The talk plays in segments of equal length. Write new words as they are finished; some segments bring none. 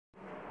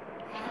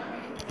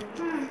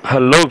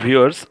Hello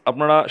viewers,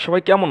 আপনারা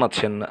সবাই কেমন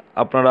আছেন?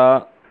 আপনারা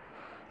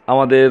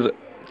আমাদের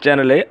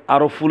চ্যানেলে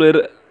আরও ফুলের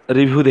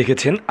রিভিউ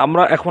দেখেছেন।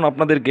 আমরা এখন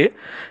আপনাদেরকে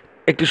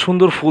একটি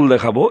সুন্দর ফুল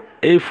দেখাবো।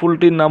 এই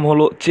ফুলটির নাম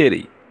হলো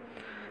চেরি।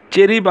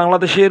 চেরি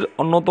বাংলাদেশের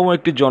অন্যতম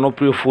একটি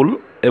জনপ্রিয় ফুল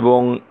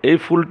এবং এই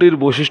ফুলটির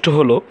বৈশিষ্ট্য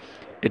হলো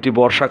এটি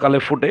বর্ষাকালে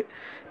ফোটে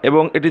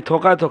এবং এটি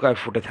থোকায় থোকায়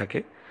ফুটে থাকে।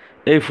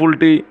 এই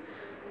ফুলটি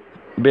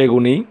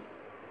বেগুনি,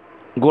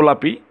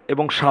 গোলাপি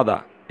এবং সাদা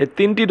এই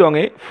তিনটি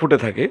রঙে ফুটে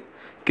থাকে,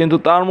 কিন্তু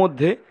তার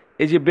মধ্যে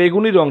এই যে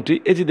বেগুনি রঙটি,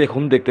 এই যে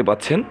দেখতে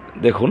পাচ্ছেন,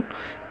 দেখুন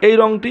এই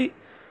রঙটি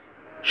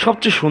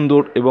সবচেয়ে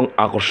সুন্দর এবং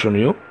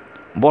আকর্ষণীয়।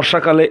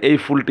 বর্ষাকালে এই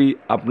ফুলটি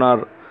আপনার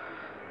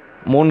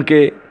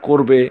মনকে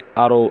করবে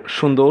আরও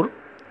সুন্দর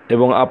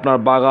এবং আপনার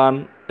বাগান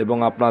এবং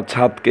আপনার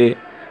ছাদকে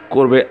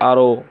করবে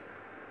আরও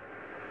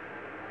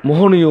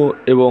মোহনীয়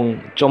এবং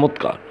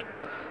চমৎকার।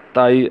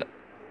 তাই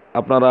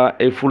আপনারা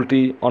এই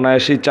ফুলটি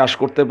অনায়াসেই চাষ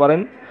করতে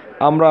পারেন।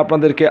 আমরা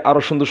আপনাদেরকে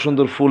আরও সুন্দর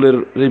সুন্দর ফুলের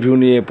রিভিউ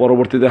নিয়ে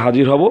পরবর্তীতে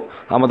হাজির হব।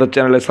 আমাদের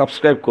চ্যানেলে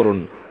সাবস্ক্রাইব করুন।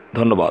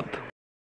 ধন্যবাদ।